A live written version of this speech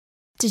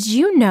Did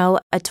you know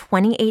a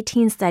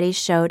 2018 study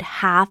showed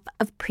half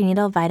of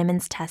prenatal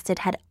vitamins tested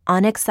had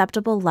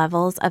unacceptable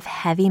levels of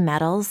heavy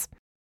metals?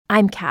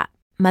 I'm Kat,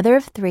 mother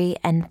of 3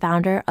 and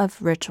founder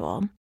of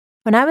Ritual.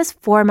 When I was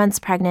 4 months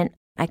pregnant,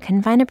 I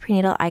couldn't find a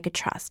prenatal I could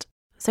trust,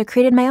 so I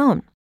created my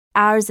own.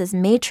 Ours is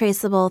made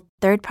traceable,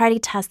 third-party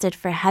tested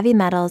for heavy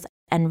metals,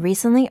 and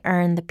recently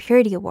earned the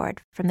Purity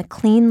Award from the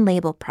Clean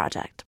Label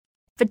Project.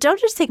 But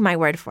don't just take my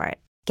word for it.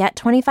 Get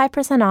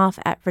 25% off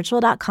at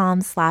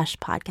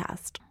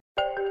ritual.com/podcast.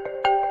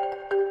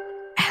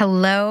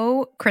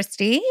 Hello,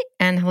 Christy,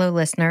 and hello,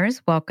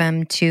 listeners.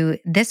 Welcome to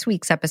this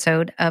week's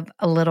episode of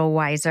A Little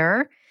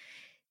Wiser.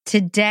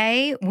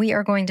 Today, we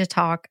are going to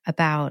talk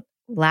about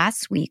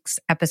last week's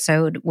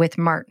episode with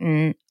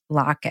Martin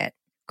Lockett.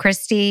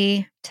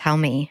 Christy, tell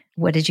me,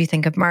 what did you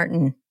think of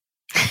Martin?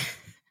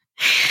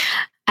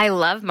 I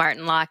love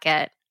Martin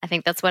Lockett. I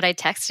think that's what I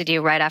texted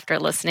you right after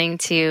listening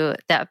to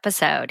the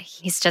episode.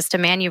 He's just a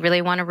man you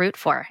really want to root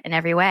for in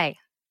every way.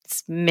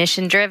 He's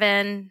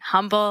mission-driven,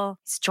 humble,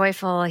 he's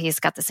joyful.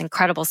 He's got this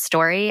incredible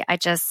story. I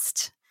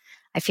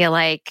feel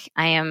like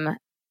I am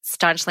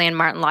staunchly in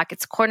Martin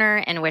Lockett's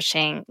corner and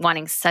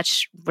wanting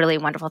such really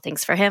wonderful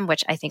things for him,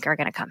 which I think are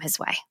going to come his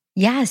way.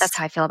 Yes. That's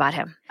how I feel about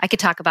him. I could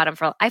talk about him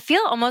I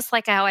feel almost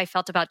like how I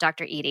felt about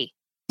Dr. Edie.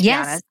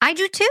 Yes, I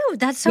do too.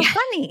 That's so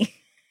funny.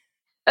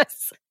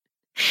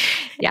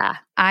 Yeah.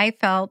 I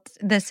felt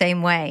the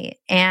same way.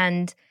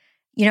 And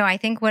I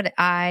think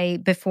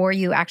before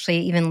you actually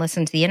even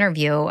listened to the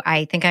interview,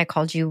 I think I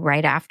called you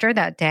right after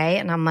that day.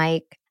 And I'm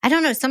like, I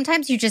don't know,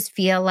 sometimes you just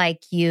feel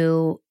like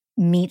you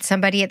meet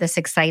somebody at this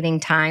exciting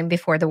time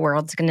before the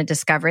world's going to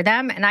discover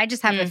them. And I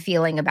just have a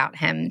feeling about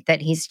him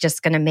that he's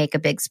just going to make a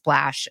big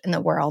splash in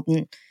the world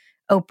and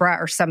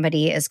Oprah or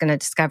somebody is going to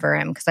discover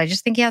him because I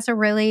just think he has a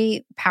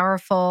really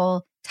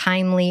powerful,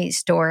 timely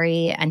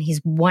story and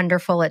he's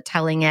wonderful at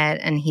telling it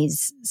and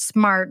he's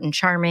smart and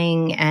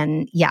charming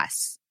and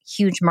yes.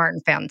 Huge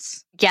Martin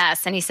fans.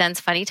 Yes, and he sends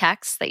funny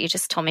texts that you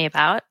just told me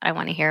about. I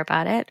want to hear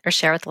about it or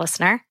share with the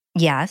listener.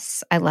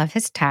 Yes, I love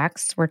his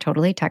texts. We're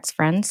totally text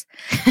friends.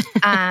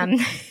 We're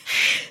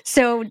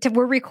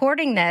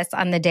recording this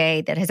on the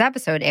day that his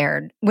episode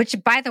aired, which,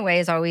 by the way,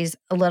 is always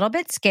a little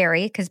bit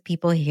scary because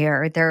people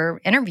hear their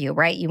interview,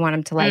 right? You want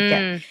them to like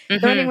it.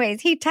 So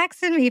anyways, he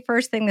texted me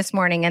first thing this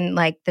morning and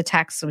the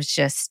text was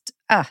just,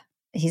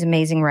 he's an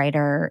amazing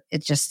writer.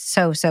 It's just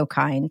so, so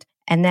kind.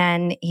 And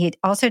then he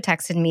also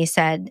texted me,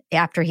 said,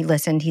 after he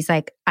listened, he's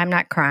like, I'm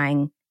not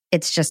crying.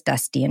 It's just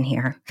dusty in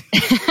here.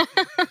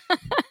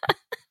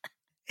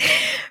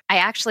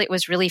 It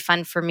was really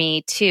fun for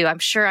me too. I'm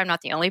sure I'm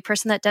not the only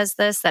person that does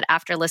this, that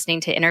after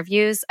listening to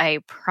interviews, I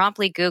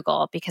promptly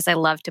Google because I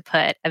love to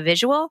put a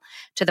visual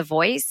to the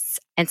voice.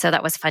 And so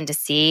that was fun to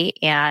see.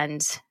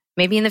 And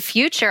maybe in the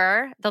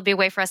future, there'll be a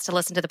way for us to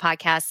listen to the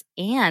podcast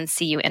and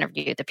see you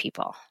interview the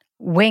people.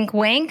 Wink,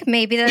 wink.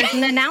 Maybe there's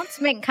an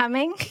announcement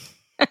coming.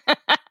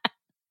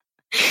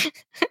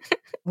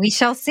 We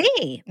shall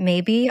see.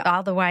 Maybe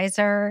All the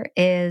Wiser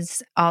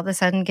is all of a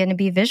sudden going to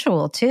be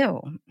visual too.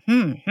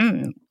 We'll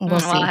see.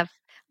 I'll have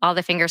all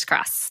the fingers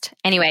crossed.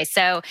 Anyway,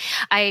 so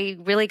I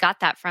really got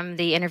that from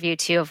the interview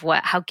too of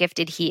how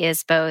gifted he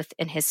is both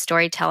in his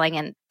storytelling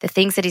and the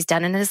things that he's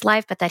done in his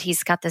life, but that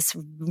he's got this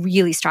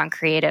really strong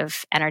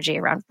creative energy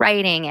around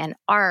writing and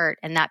art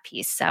and that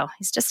piece. So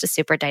he's just a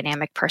super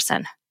dynamic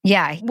person.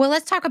 Yeah. Well,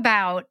 let's talk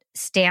about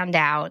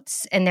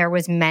standouts. And there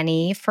was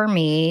many for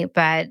me,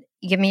 but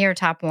give me your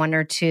top 1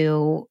 or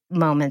 2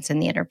 moments in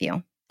the interview.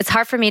 It's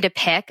hard for me to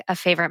pick a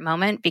favorite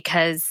moment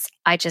because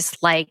I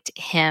just liked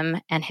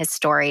him and his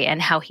story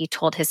and how he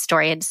told his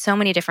story and so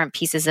many different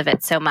pieces of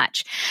it so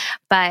much.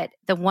 But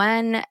the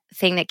one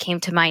thing that came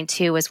to mind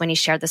too was when he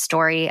shared the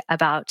story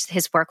about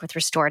his work with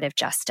restorative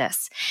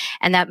justice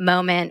and that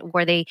moment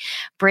where they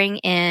bring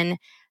in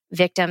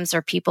victims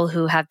or people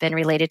who have been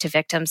related to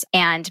victims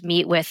and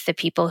meet with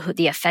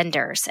the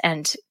offenders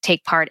and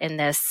take part in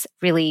this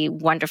really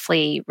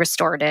wonderfully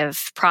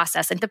restorative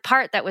process. And the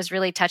part that was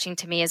really touching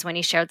to me is when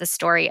he shared the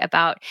story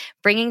about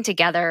bringing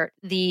together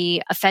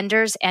the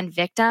offenders and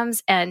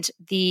victims and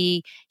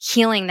the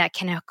healing that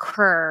can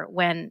occur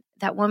when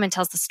that woman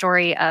tells the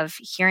story of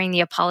hearing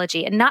the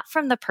apology and not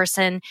from the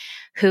person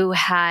who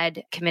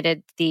had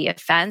committed the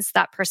offense.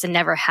 That person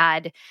never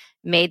had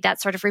made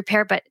that sort of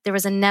repair, but there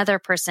was another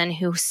person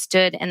who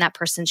stood in that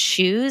person's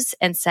shoes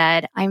and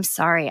said, I'm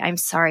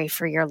sorry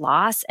for your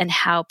loss, and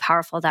how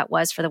powerful that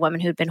was for the woman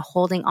who'd been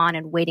holding on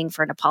and waiting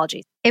for an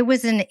apology. It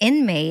was an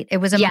inmate. It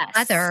was a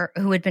mother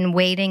who had been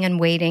waiting and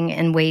waiting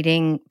and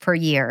waiting for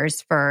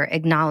years for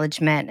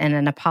acknowledgement and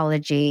an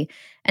apology.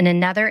 And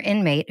another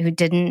inmate who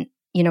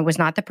was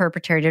not the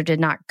perpetrator, did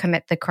not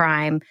commit the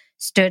crime,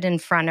 stood in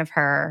front of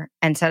her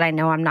and said, I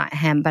know I'm not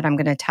him, but I'm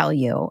going to tell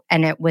you.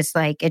 And it was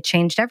like, it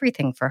changed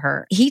everything for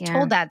her. He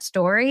told that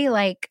story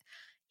like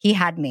he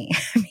had me.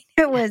 I mean,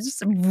 it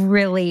was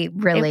really,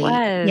 really,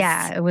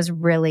 it was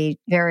really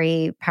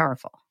very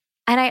powerful.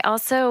 And I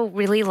also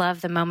really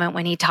love the moment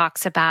when he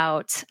talks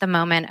about the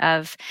moment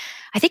of,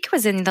 I think it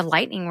was in the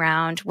lightning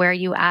round where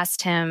you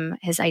asked him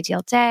his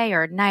ideal day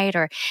or night,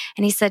 and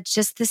he said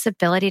just this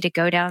ability to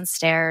go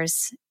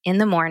downstairs in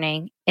the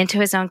morning into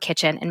his own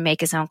kitchen and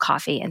make his own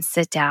coffee and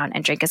sit down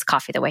and drink his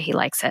coffee the way he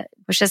likes it.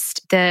 It was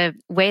just the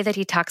way that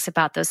he talks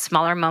about those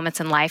smaller moments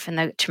in life and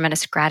the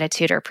tremendous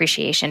gratitude or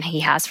appreciation he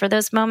has for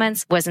those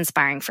moments was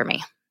inspiring for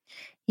me.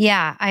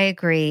 Yeah, I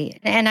agree.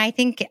 And I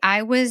think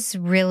I was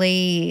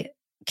really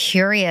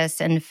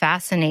curious and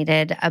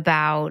fascinated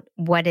about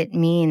what it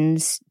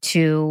means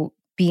to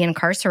be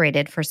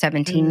incarcerated for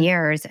 17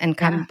 years and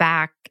come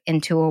back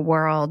into a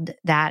world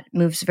that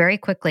moves very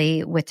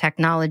quickly with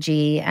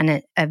technology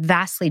and a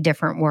vastly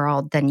different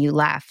world than you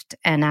left.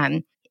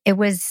 And it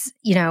was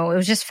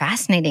just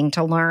fascinating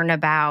to learn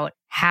about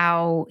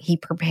how he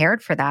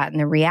prepared for that and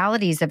the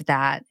realities of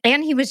that.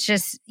 And he was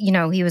just,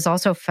 he was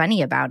also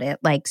funny about it,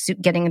 like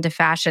getting into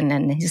fashion.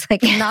 And he's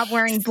like, I'm not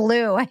wearing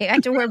blue. I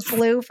had to wear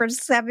blue for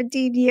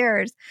 17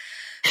 years.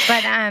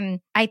 But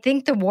I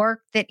think the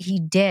work that he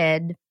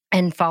did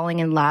and falling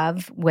in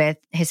love with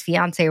his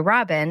fiancée,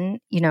 Robin,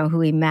 who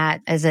he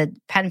met as a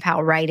pen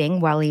pal writing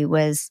while he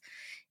was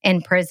in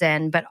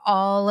prison, but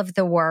all of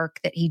the work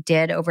that he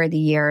did over the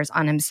years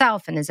on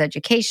himself and his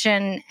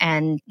education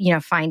and,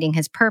 finding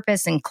his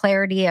purpose and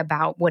clarity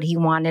about what he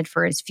wanted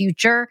for his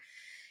future.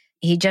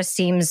 He just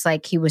seems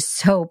like he was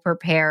so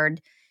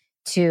prepared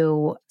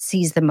to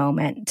seize the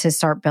moment to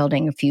start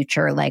building a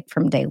future like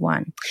from day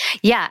one.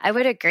 Yeah, I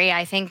would agree.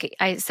 I think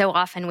so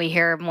often we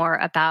hear more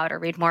about or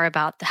read more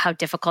about how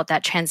difficult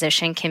that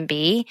transition can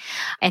be.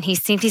 And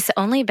he's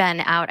only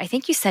been out, I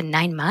think you said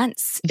 9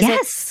 months.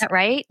 Is that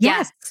right?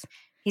 Yes. Yeah.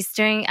 He's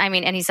doing,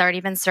 and he's already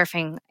been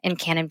surfing in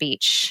Cannon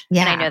Beach.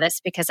 Yeah. And I know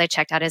this because I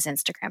checked out his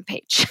Instagram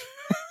page.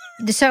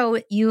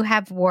 So you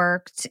have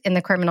worked in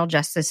the criminal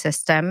justice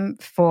system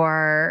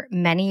for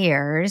many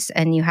years,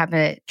 and you have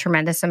a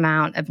tremendous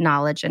amount of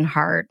knowledge and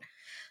heart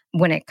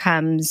when it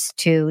comes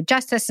to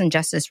justice and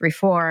justice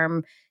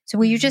reform. So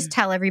will you just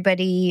tell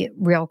everybody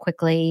real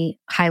quickly,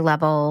 high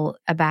level,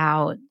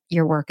 about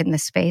your work in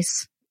this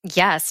space?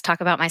 Yes,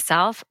 talk about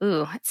myself.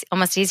 Ooh, it's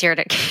almost easier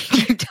to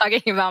keep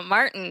talking about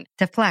Martin.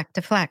 Deflect.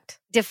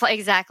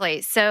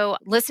 Exactly. So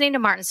listening to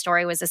Martin's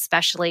story was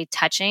especially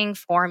touching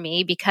for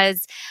me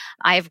because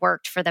I've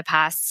worked for the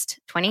past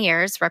 20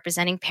 years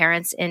representing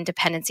parents in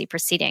dependency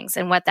proceedings.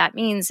 And what that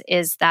means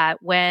is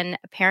that when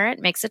a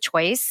parent makes a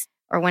choice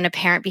or when a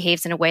parent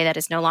behaves in a way that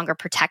is no longer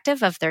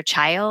protective of their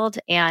child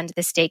and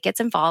the state gets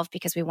involved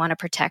because we want to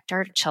protect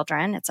our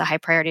children. It's a high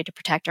priority to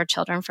protect our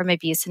children from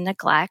abuse and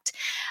neglect.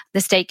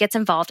 The state gets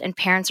involved and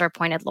parents are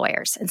appointed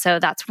lawyers. And so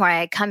that's why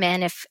I come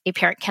in. If a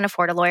parent can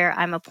afford a lawyer,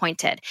 I'm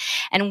appointed.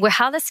 And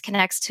how this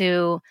connects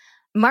to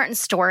Martin's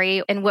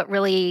story and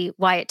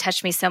why it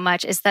touched me so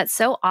much is that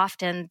so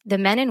often the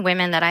men and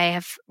women that I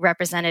have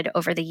represented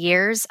over the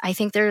years, I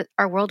think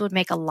our world would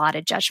make a lot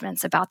of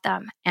judgments about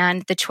them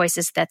and the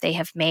choices that they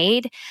have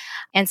made.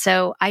 And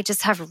so I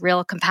just have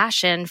real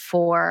compassion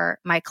for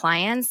my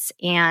clients.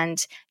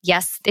 And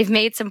yes, they've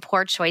made some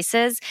poor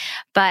choices,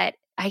 but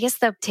I guess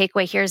the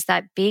takeaway here is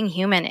that being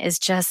human is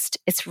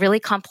it's really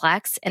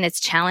complex and it's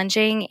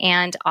challenging.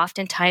 And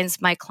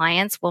oftentimes my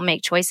clients will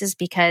make choices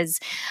because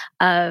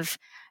of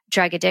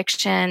drug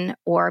addiction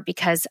or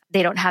because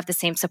they don't have the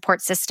same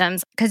support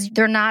systems. Because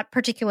they're not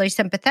particularly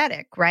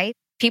sympathetic, right?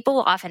 People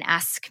will often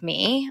ask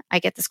me, I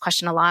get this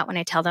question a lot when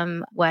I tell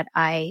them what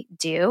I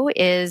do,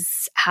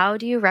 is how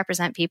do you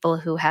represent people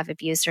who have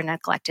abused or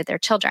neglected their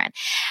children?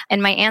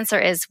 And my answer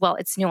is, well,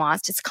 it's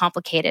nuanced, it's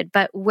complicated.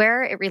 But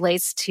where it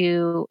relates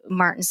to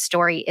Martin's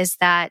story is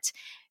that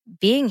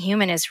being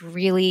human is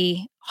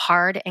really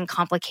hard and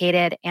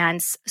complicated.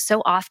 And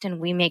so often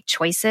we make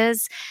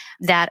choices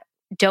that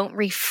don't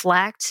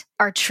reflect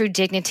our true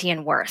dignity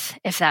and worth,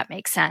 if that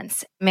makes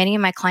sense. Many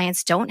of my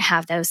clients don't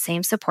have those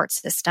same support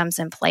systems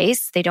in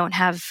place. They don't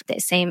have the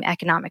same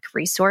economic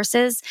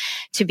resources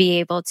to be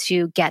able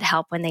to get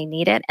help when they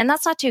need it. And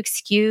that's not to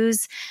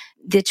excuse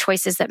the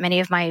choices that many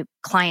of my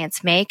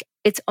clients make.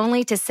 It's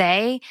only to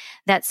say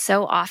that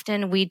so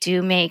often we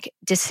do make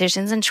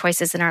decisions and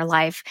choices in our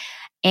life,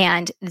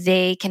 and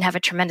they can have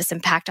a tremendous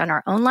impact on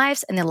our own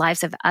lives and the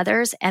lives of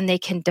others, and they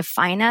can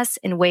define us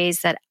in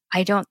ways that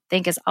I don't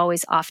think is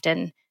always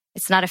often,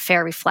 it's not a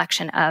fair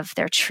reflection of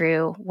their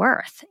true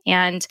worth.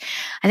 And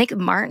I think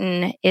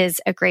Martin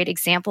is a great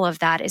example of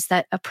that, is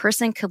that a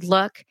person could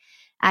look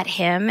at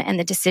him and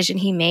the decision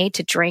he made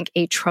to drink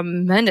a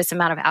tremendous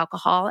amount of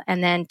alcohol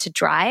and then to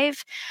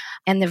drive,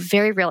 and the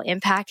very real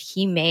impact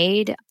he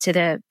made to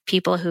the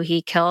people who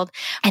he killed,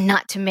 and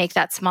not to make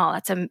that small.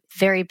 That's a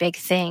very big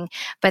thing,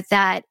 but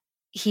that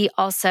he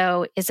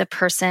also is a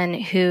person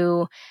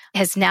who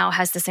has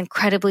this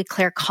incredibly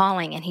clear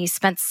calling, and he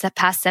spent the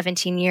past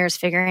 17 years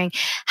figuring,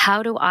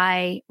 how do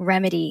I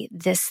remedy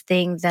this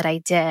thing that I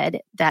did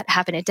that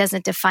happened? It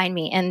doesn't define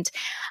me. And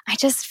I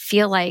just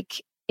feel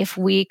like if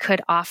we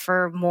could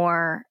offer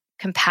more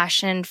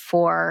compassion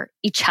for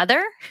each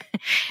other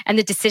and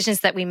the decisions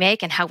that we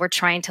make and how we're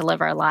trying to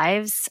live our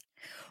lives.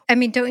 I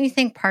mean, don't you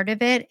think part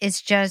of it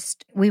is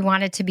just we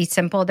want it to be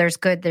simple? There's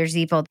good, there's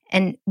evil.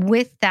 And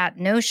with that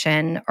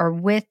notion or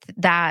with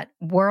that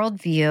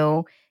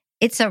worldview,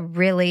 it's a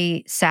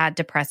really sad,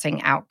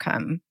 depressing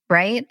outcome,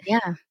 right?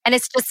 Yeah. And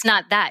it's just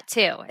not that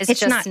too. It's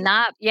just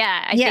not.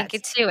 Yeah. I think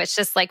it too. It's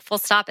just like full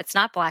stop. It's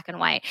not black and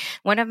white.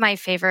 One of my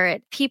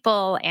favorite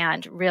people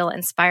and real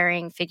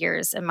inspiring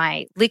figures in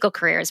my legal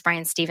career is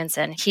Bryan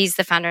Stevenson. He's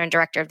the founder and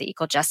director of the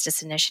Equal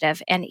Justice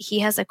Initiative. And he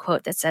has a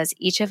quote that says,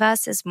 each of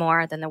us is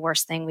more than the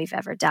worst thing we've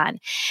ever done.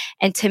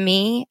 And to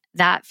me,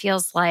 that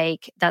feels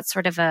like that's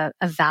sort of a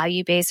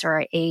value base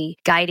or a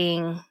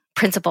guiding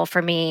principle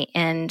for me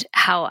and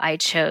how I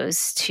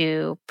chose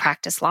to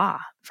practice law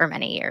for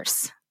many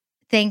years.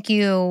 Thank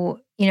you,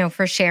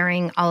 for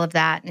sharing all of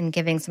that and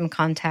giving some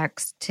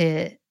context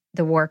to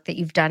the work that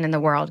you've done in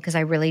the world, because I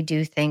really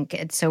do think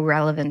it's so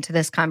relevant to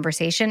this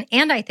conversation.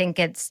 And I think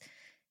it's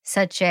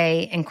such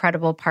an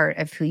incredible part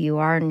of who you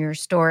are and your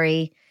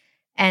story.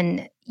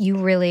 And you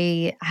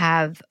really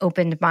have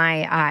opened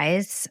my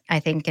eyes, I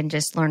think, in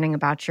just learning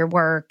about your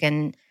work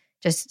and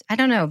just,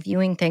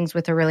 viewing things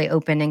with a really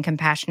open and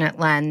compassionate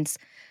lens.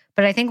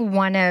 But I think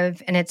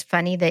and it's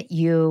funny that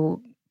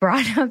you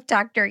brought up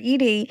Dr.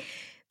 Edie,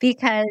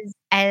 because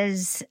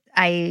as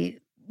I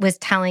was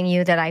telling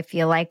you that I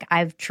feel like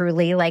I've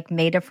truly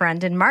made a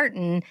friend in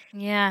Martin.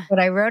 Yeah. What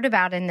I wrote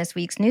about in this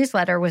week's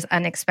newsletter was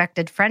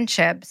unexpected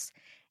friendships.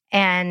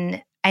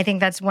 And I think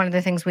that's one of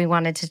the things we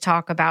wanted to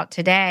talk about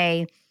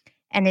today.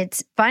 And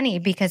it's funny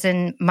because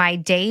in my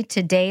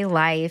day-to-day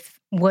life,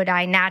 would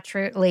I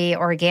naturally,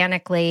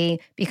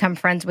 organically become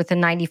friends with a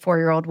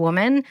 94-year-old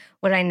woman?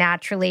 Would I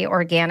naturally,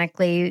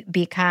 organically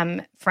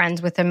become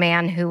friends with a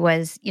man who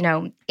was,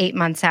 8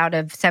 months out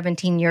of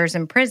 17 years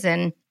in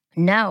prison?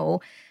 No.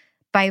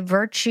 By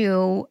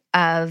virtue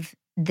of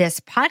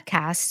this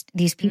podcast,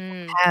 these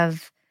people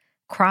have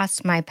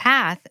crossed my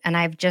path, and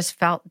I've just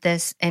felt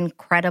this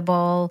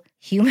incredible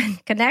human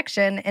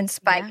connection in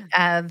spite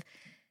of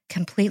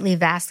completely,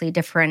 vastly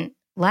different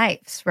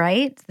lives,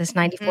 right? This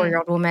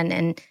 94-year-old woman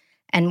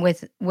and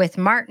with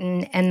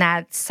Martin. And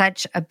that's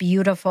such a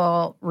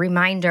beautiful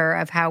reminder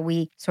of how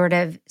we sort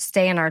of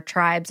stay in our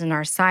tribes and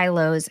our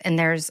silos. And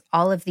there's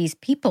all of these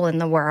people in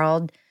the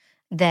world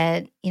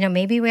that,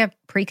 maybe we have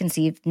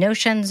preconceived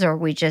notions or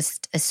we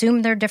just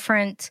assume they're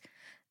different.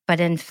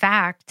 But in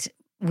fact,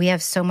 we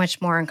have so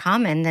much more in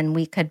common than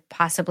we could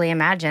possibly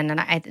imagine.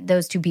 And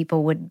those two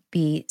people would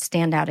be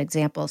standout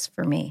examples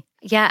for me.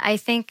 Yeah, I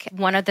think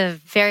one of the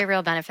very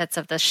real benefits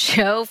of the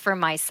show for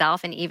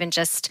myself, and even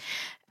just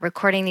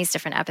recording these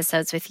different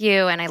episodes with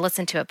you, and I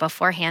listened to it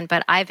beforehand,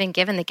 but I've been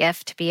given the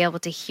gift to be able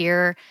to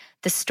hear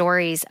the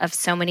stories of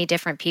so many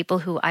different people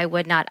who I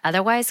would not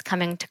otherwise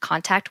come into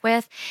contact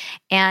with.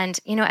 And,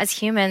 as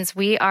humans,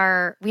 we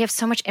have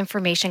so much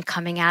information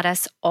coming at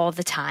us all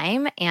the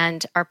time,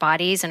 and our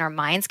bodies and our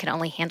minds can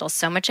only handle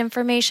so much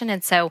information.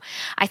 And so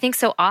I think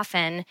so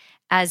often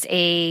as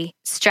a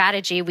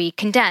strategy, we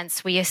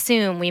condense, we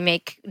assume, we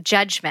make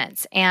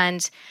judgments.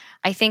 And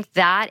I think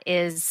that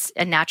is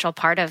a natural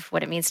part of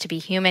what it means to be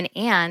human.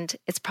 And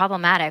it's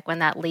problematic when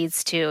that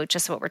leads to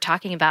just what we're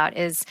talking about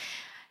is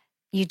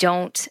you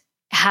don't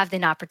have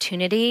an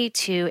opportunity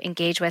to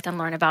engage with and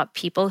learn about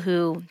people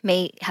who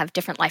may have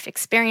different life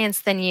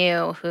experience than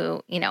you,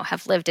 who,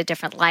 have lived a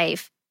different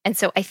life. And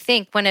so I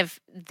think one of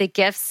the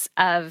gifts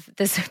of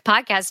this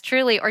podcast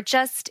truly, or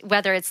just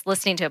whether it's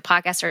listening to a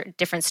podcast or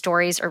different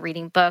stories or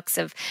reading books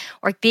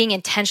or being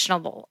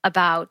intentional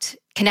about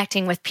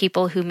connecting with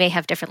people who may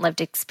have different lived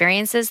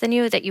experiences than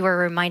you, that you are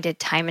reminded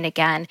time and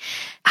again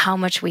how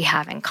much we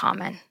have in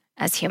common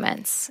as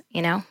humans,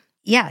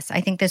 Yes,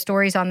 I think the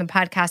stories on the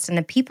podcast and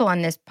the people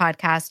on this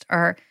podcast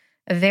are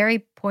a very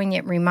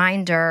poignant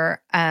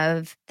reminder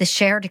of the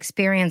shared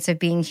experience of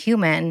being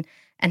human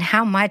and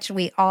how much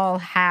we all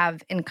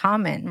have in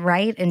common,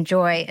 right? And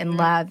joy and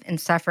love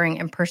and suffering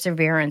and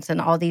perseverance and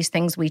all these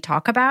things we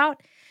talk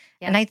about.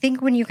 Yeah. And I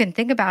think when you can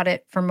think about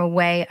it from a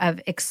way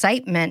of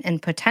excitement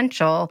and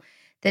potential,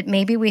 that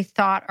maybe we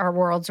thought our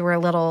worlds were a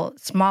little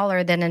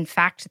smaller than in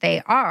fact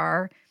they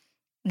are,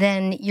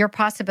 then your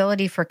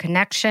possibility for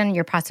connection,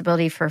 your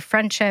possibility for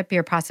friendship,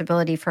 your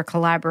possibility for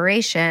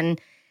collaboration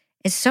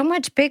is so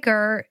much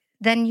bigger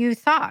than you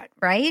thought,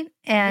 right?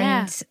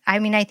 And I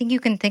mean, I think you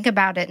can think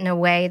about it in a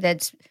way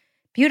that's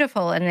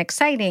beautiful and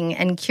exciting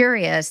and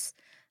curious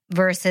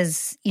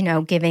versus,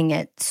 giving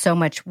it so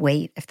much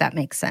weight, if that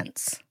makes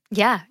sense.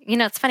 Yeah.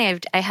 It's funny.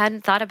 I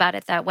hadn't thought about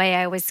it that way.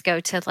 I always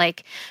go to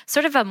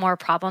sort of a more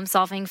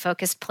problem-solving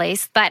focused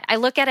place. But I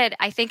look at it,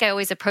 I think I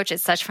always approach it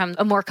such from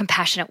a more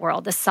compassionate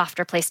world, a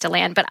softer place to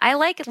land. But I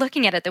like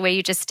looking at it the way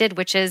you just did,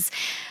 which is,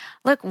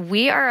 look,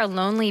 we are a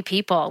lonely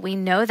people. We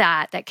know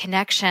that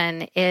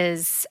connection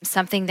is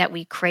something that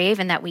we crave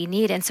and that we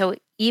need. And so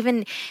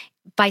even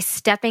by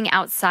stepping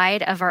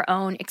outside of our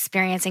own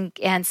experience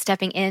and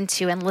stepping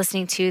into and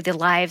listening to the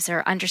lives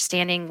or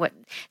understanding what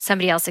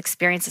somebody else's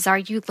experiences are,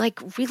 you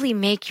really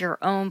make your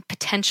own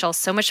potential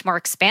so much more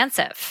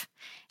expansive,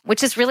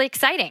 which is really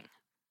exciting.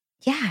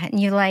 Yeah. And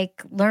you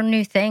learn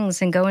new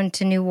things and go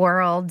into new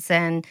worlds.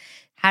 And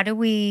how do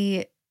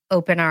we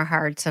open our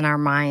hearts and our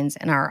minds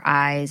and our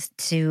eyes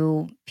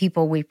to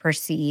people we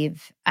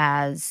perceive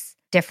as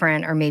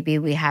different, or maybe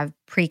we have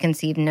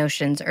preconceived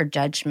notions or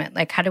judgment?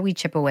 Like, how do we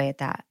chip away at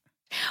that?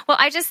 Well,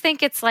 I just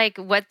think it's like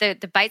what the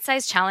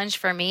bite-sized challenge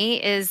for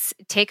me is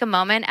take a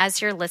moment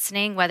as you're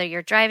listening, whether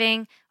you're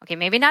driving, okay,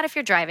 maybe not if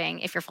you're driving,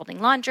 if you're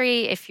folding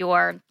laundry, if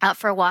you're out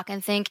for a walk,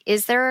 and think,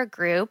 is there a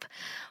group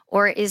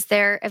or is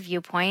there a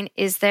viewpoint?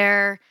 Is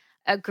there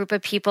a group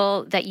of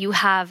people that you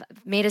have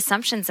made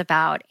assumptions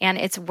about? And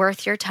it's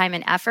worth your time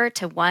and effort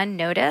to, one,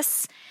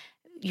 notice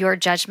your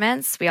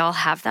judgments. We all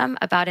have them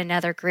about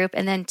another group.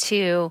 And then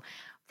two,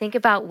 think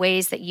about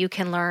ways that you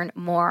can learn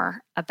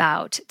more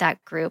about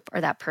that group or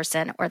that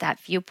person or that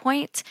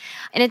viewpoint.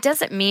 And it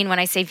doesn't mean, when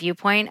I say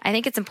viewpoint, I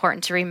think it's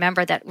important to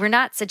remember that we're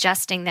not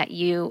suggesting that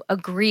you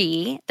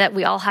agree, that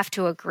we all have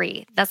to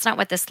agree. That's not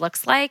what this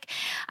looks like.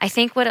 I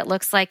think what it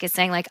looks like is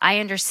saying, like, I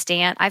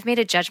understand, I've made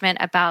a judgment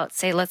about,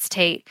 say, let's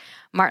take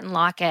Martin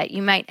Lockett.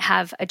 You might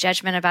have a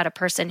judgment about a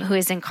person who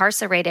is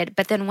incarcerated,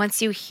 but then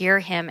once you hear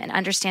him and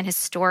understand his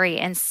story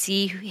and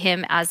see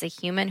him as a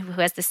human who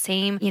has the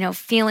same,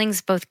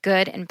 feelings, both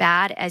good and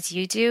bad, as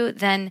you do,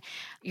 then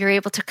you're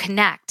able to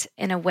connect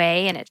in a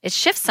way, and it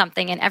shifts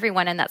something in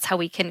everyone, and that's how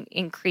we can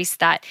increase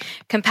that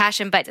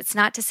compassion. But it's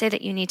not to say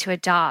that you need to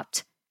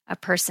adopt a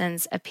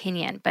person's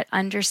opinion, but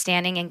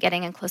understanding and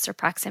getting in closer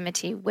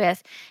proximity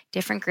with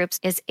different groups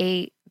is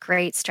a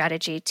great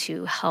strategy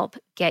to help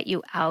get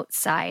you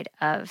outside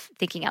of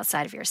thinking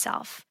outside of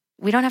yourself.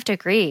 We don't have to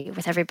agree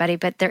with everybody,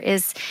 but there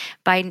is,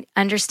 by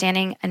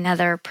understanding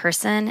another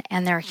person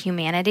and their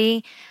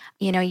humanity,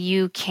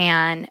 you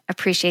can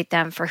appreciate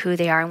them for who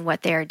they are and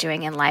what they are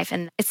doing in life.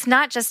 And it's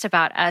not just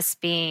about us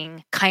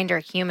being kinder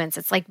humans.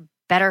 It's like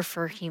better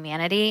for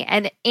humanity,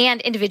 and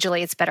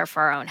individually, it's better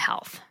for our own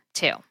health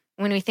too.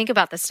 When we think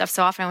about this stuff,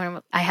 so often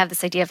when I have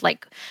this idea of,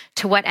 like,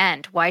 to what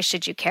end? Why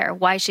should you care?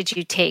 Why should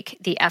you take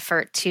the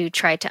effort to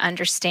try to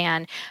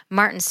understand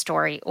Martin's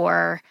story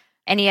or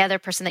any other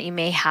person that you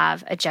may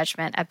have a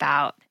judgment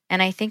about?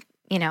 And I think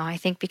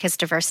because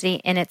diversity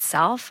in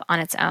itself,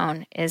 on its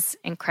own, is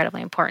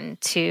incredibly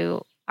important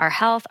to our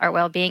health, our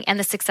well-being, and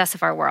the success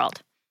of our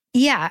world.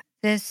 Yeah,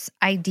 this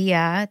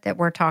idea that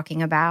we're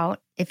talking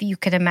about, if you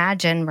could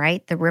imagine,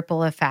 right, the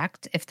ripple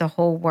effect, if the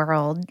whole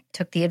world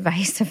took the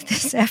advice of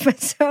this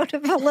episode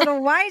of A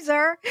Little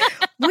Wiser,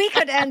 we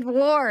could end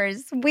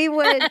wars.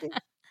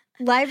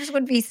 Lives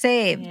would be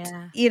saved,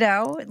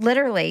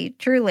 literally,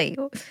 truly.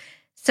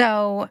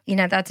 So,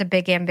 that's a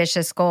big,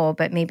 ambitious goal,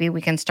 but maybe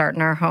we can start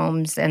in our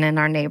homes and in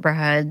our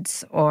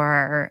neighborhoods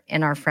or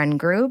in our friend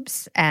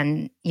groups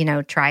and,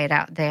 try it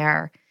out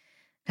there.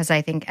 Because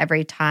I think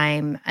every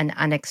time an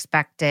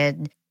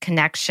unexpected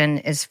connection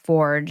is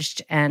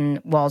forged and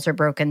walls are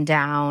broken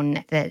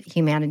down, that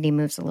humanity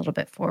moves a little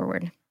bit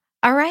forward.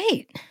 All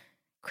right,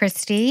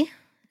 Christy,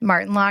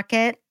 Martin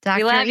Lockett, Dr.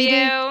 We love Edie,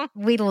 you.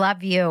 We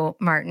love you,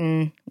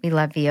 Martin. We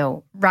love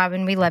you.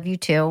 Robin, we love you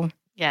too.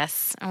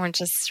 Yes, and we're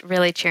just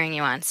really cheering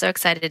you on. So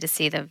excited to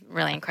see the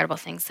really incredible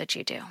things that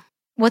you do.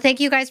 Well, thank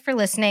you guys for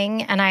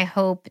listening, and I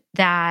hope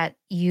that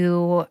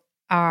you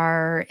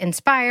are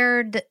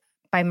inspired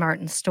by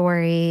Martin's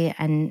story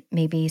and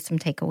maybe some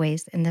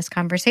takeaways in this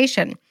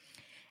conversation.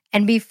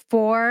 And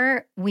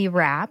before we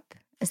wrap,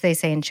 as they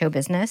say in show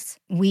business,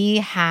 we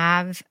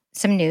have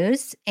some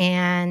news,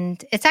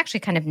 and it's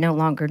actually kind of no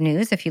longer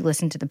news if you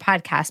listen to the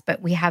podcast,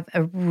 but we have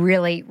a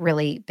really,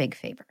 really big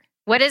favor.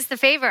 What is the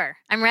favor?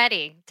 I'm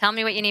ready. Tell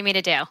me what you need me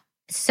to do.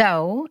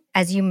 So,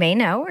 as you may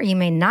know or you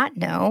may not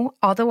know,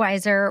 All the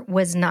Wiser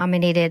was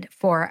nominated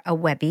for a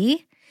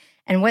Webby.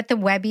 And what the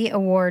Webby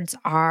Awards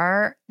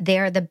are,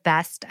 they're the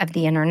best of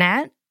the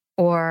internet,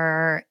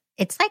 or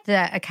it's like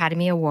the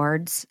Academy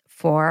Awards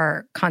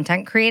for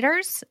content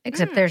creators,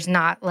 except there's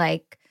not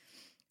like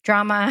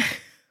drama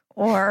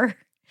or,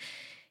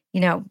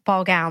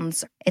 ball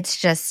gowns.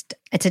 It's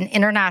an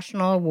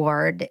international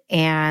award.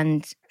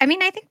 And I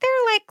mean, I think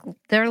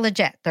they're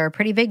legit. They're a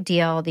pretty big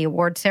deal. The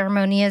award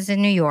ceremony is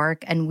in New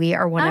York, and we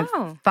are one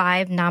of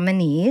 5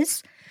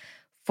 nominees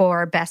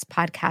for Best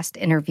Podcast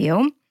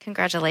Interview.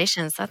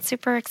 Congratulations. That's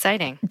super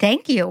exciting.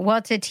 Thank you. Well,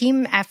 it's a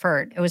team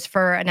effort. It was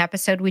for an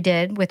episode we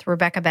did with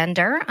Rebecca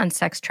Bender on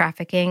sex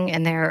trafficking.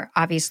 And there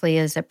obviously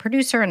is a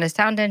producer and a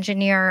sound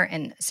engineer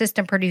and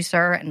assistant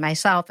producer and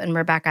myself and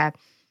Rebecca.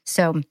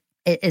 So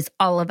it is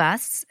all of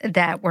us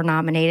that were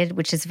nominated,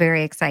 which is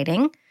very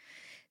exciting.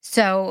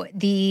 So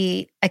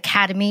the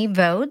Academy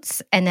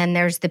votes, and then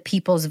there's the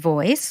People's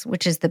Voice,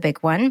 which is the big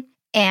one.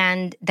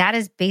 And that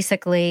is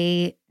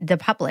basically the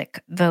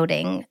public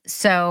voting.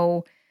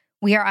 So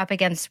we are up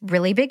against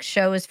really big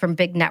shows from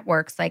big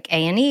networks like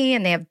A&E,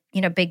 and they have,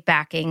 big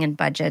backing and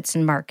budgets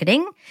and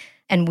marketing.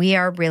 And we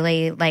are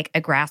really like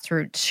a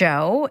grassroots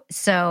show.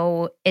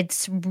 So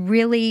it's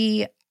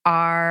really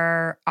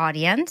our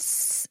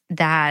audience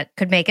that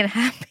could make it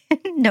happen.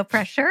 No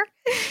pressure.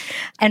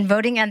 And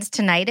voting ends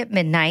tonight at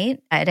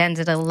midnight. It ends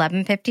at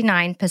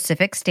 11:59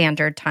 Pacific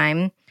Standard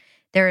Time.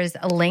 There is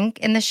a link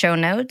in the show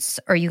notes,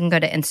 or you can go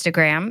to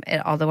Instagram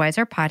at All the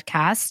Wiser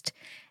Podcast,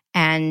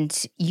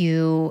 and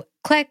you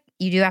click.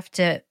 You do have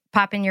to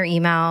pop in your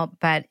email,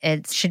 but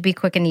it should be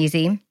quick and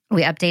easy.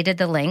 We updated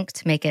the link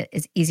to make it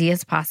as easy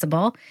as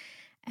possible.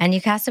 And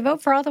you cast a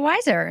vote for All the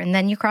Wiser, and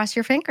then you cross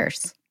your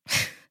fingers.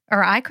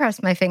 Or I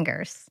cross my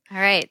fingers. All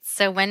right.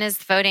 So when is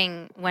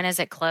voting? When does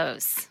it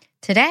close?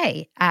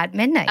 Today at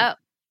midnight.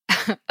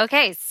 Oh,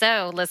 okay.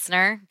 So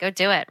listener, go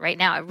do it right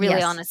now. It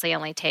really honestly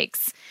only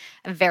takes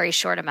a very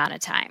short amount of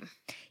time.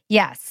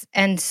 Yes.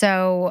 And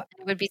so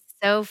it would be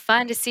so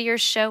fun to see your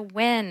show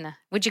win.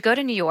 Would you go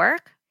to New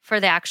York for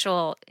the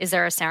actual, is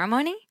there a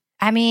ceremony?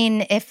 I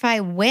mean, if I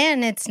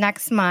win, it's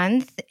next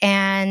month,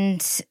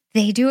 and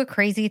they do a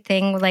crazy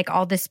thing, like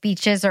all the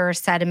speeches are a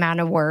set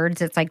amount of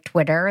words. It's like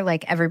Twitter,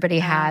 like everybody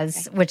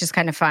has, which is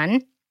kind of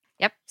fun.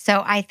 Yep.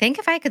 So I think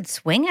if I could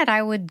swing it,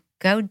 I would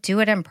go do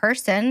it in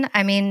person.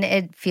 I mean,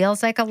 it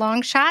feels like a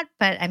long shot,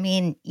 but I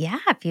mean, yeah,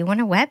 if you want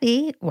a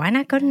Webby, why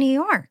not go to New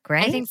York,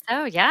 right? I think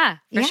so. Yeah,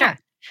 for sure.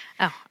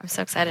 Oh, I'm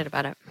so excited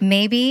about it.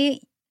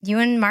 Maybe you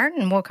and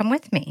Martin will come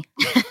with me.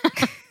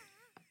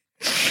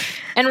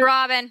 And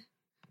Robin.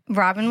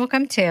 Robin will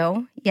come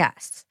too.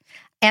 Yes.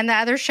 And the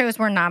other shows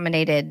we're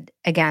nominated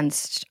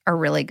against are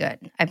really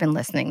good. I've been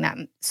listening to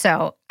them.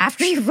 So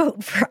after you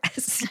vote for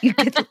us, you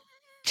can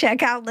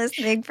check out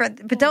listening for,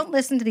 but don't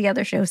listen to the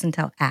other shows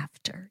until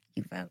after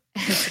you vote.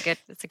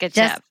 It's a good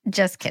job.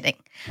 Just kidding.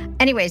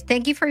 Anyways,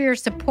 thank you for your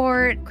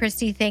support.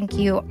 Christy, thank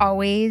you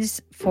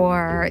always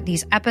for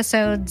these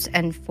episodes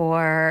and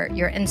for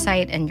your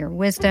insight and your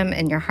wisdom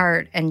and your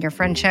heart and your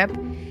friendship.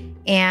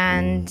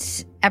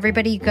 And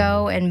everybody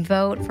go and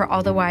vote for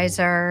All the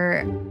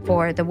Wiser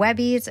for the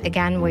Webbies.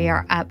 Again, we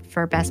are up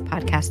for Best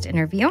Podcast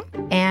Interview.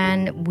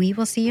 And we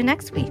will see you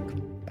next week.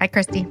 Bye,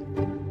 Christy.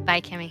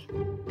 Bye, Kimmy.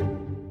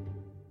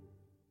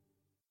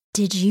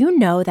 Did you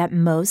know that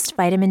most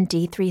vitamin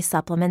D3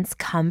 supplements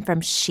come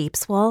from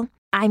sheep's wool?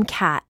 I'm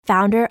Kat,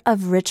 founder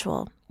of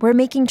Ritual. We're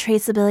making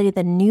traceability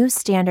the new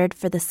standard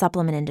for the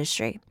supplement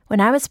industry. When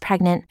I was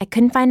pregnant, I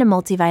couldn't find a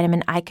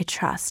multivitamin I could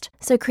trust,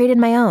 so I created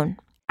my own.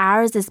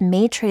 Ours is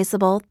made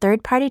traceable,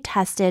 third-party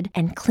tested,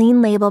 and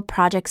clean label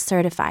project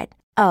certified.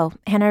 Oh,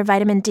 and our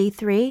vitamin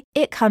D3?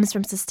 It comes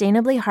from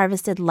sustainably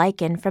harvested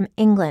lichen from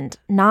England,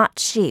 not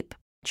sheep.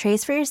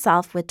 Trace for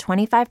yourself with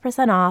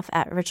 25% off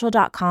at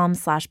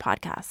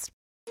ritual.com/podcast.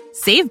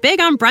 Save big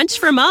on brunch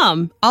for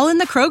mom, all in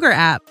the Kroger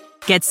app.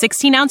 Get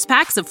 16-ounce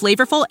packs of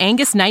flavorful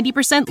Angus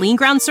 90% lean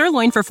ground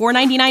sirloin for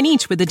 $4.99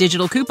 each with a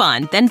digital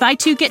coupon. Then buy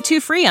 2, get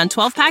 2 free on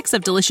 12 packs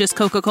of delicious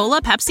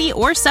Coca-Cola, Pepsi,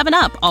 or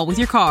 7-Up, all with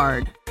your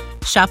card.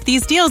 Shop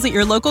these deals at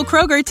your local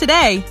Kroger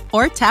today,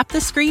 or tap the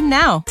screen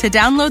now to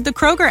download the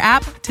Kroger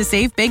app to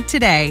save big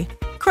today.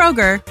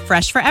 Kroger,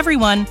 fresh for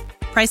everyone.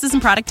 Prices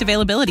and product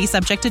availability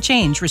subject to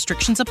change.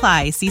 Restrictions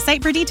apply. See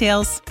site for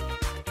details.